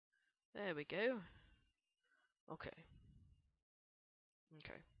There we go. Okay.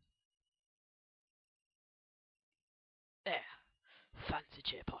 Okay. There. Fancy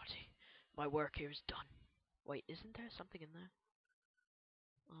chair party. My work here is done. Wait, isn't there something in there?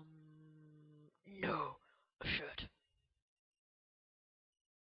 No. A shirt.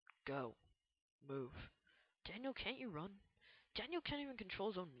 Go. Move. Daniel, can't you run? Daniel can't even control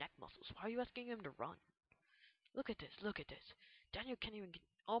his own neck muscles. Why are you asking him to run? Look at this, look at this. Daniel can't even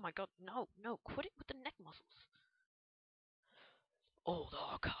oh my god, no, no, quit it with the neck muscles. Old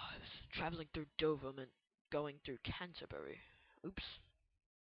archives. Traveling through Dover and going through Canterbury. Oops.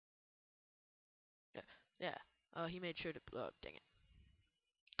 Yeah, yeah. He made sure to, dang it.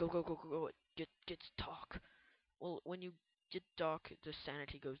 Go, go, go, go, go. It gets dark. Well, when you get dark, the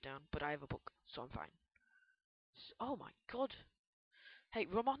sanity goes down, but I have a book, so I'm fine. Oh my god. Hey,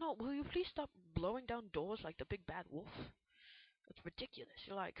 Romano, will you please stop blowing down doors like the big bad wolf? It's ridiculous.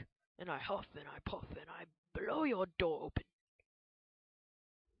 You're like, and I huff and I puff and I blow your door open.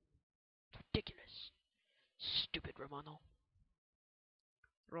 It's ridiculous. Stupid Romano.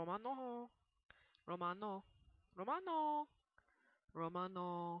 Romano. Romano. Romano.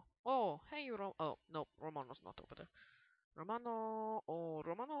 Romano. Oh, hey, oh, no, Romano's not over there. Romano. Oh,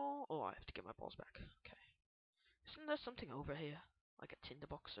 Romano. Oh, I have to get my balls back. Okay. Isn't there something over here? Like a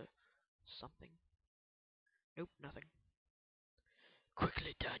tinderbox or something? Nope, nothing.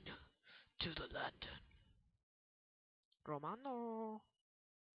 Quickly, Daniel. To the lantern. Romano.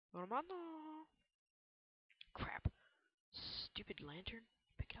 Romano. Crap. Stupid lantern.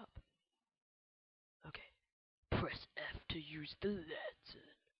 Pick it up. Okay. Press F to use the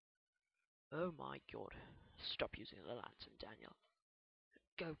lantern. Oh my god. Stop using the lantern, Daniel.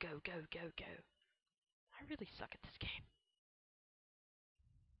 Go, go, go, go, go. I really suck at this game.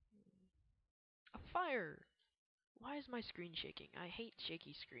 A fire! Why is my screen shaking? I hate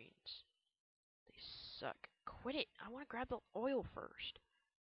shaky screens. They suck. Quit it! I want to grab the oil first.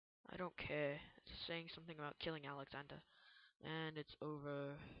 I don't care. It's saying something about killing Alexander. And it's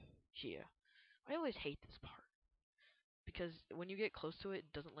over here. I always hate this part. Because when you get close to it,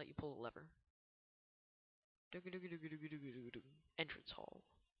 it doesn't let you pull a lever. Entrance hall.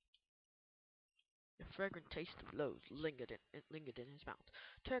 The fragrant taste of loaves lingered in his mouth.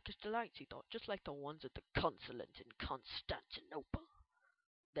 Turkish delights, he thought, just like the ones at the consulate in Constantinople.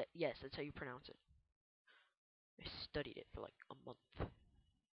 Yes, that's how you pronounce it. I studied it for like a month.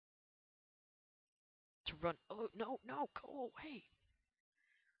 To run. Oh, no, no, go away.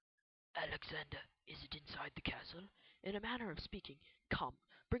 Alexander, is it inside the castle? In a manner of speaking, come,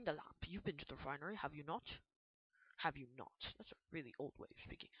 bring the lamp. You've been to the refinery, have you not? Have you not? That's a really old way of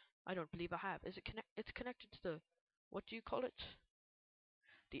speaking. I don't believe I have. Is it it's connected to the, what do you call it?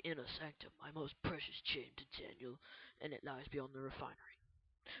 The inner sanctum, my most precious chamber, Daniel, and it lies beyond the refinery.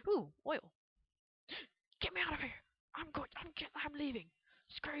 Ooh, oil. Get me out of here. I'm leaving.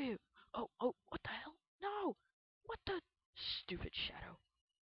 Screw you. Oh, oh, what the hell? No. What the stupid shadow.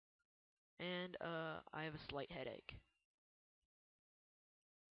 And I have a slight headache.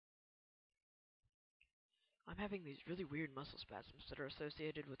 I'm having these really weird muscle spasms that are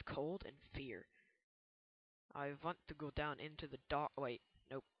associated with cold and fear. I want to go down into the dark. Wait,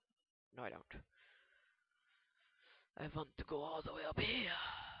 nope. No, I don't. I want to go all the way up here.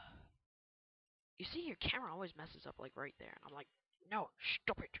 You see, your camera always messes up like right there. And I'm like, no,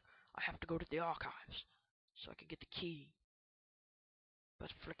 stop it. I have to go to the archives so I can get the key.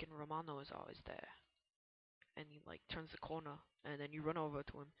 But frickin' Romano is always there. And he like turns the corner and then you run over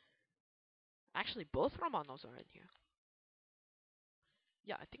to him. Actually, both Romanos are in here.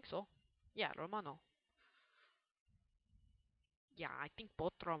 Yeah, I think so. Yeah, Romano. Yeah, I think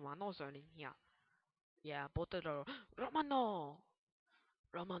both Romanos are in here. Yeah, both of the Romano!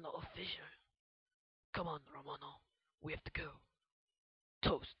 Romano official. Come on, Romano. We have to go.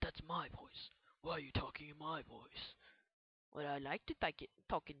 Toast, that's my voice. Why are you talking in my voice? Well, I like to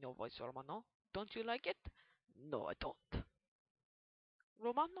talk in your voice, Romano. Don't you like it? No, I don't.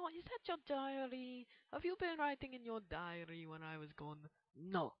 Romano, is that your diary? Have you been writing in your diary when I was gone?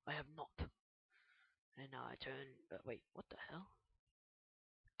 No, I have not. And now I turn. Wait, what the hell?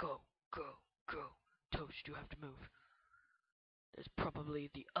 Go, go, go. Toast, you have to move. There's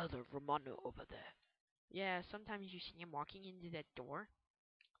probably the other Romano over there. Yeah, sometimes you see him walking into that door.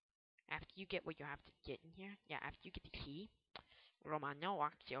 After you get what you have to get in here, yeah, after you get the key, Romano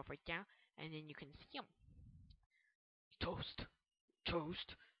walks over there, and then you can see him. Toast,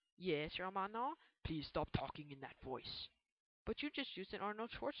 toast. Yes, Romano. Please stop talking in that voice. But you just used an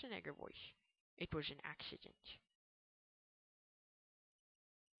Arnold Schwarzenegger voice. It was an accident.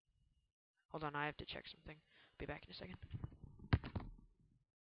 Hold on, I have to check something. Be back in a second.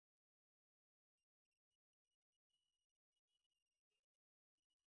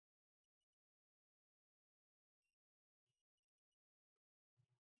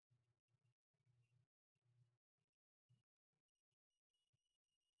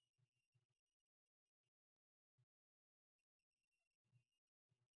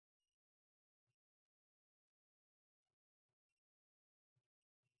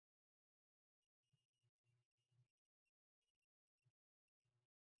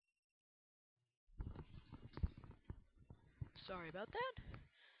 Sorry about that.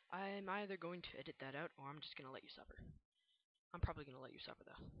 I'm either going to edit that out or I'm just gonna let you suffer. I'm probably gonna let you suffer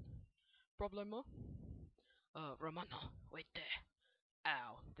though. Problemo? Romano, wait there.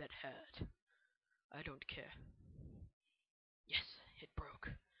 Ow, that hurt. I don't care. Yes, it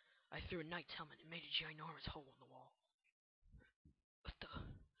broke. I threw a knight's helmet and made a ginormous hole in the wall. What the?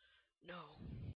 No.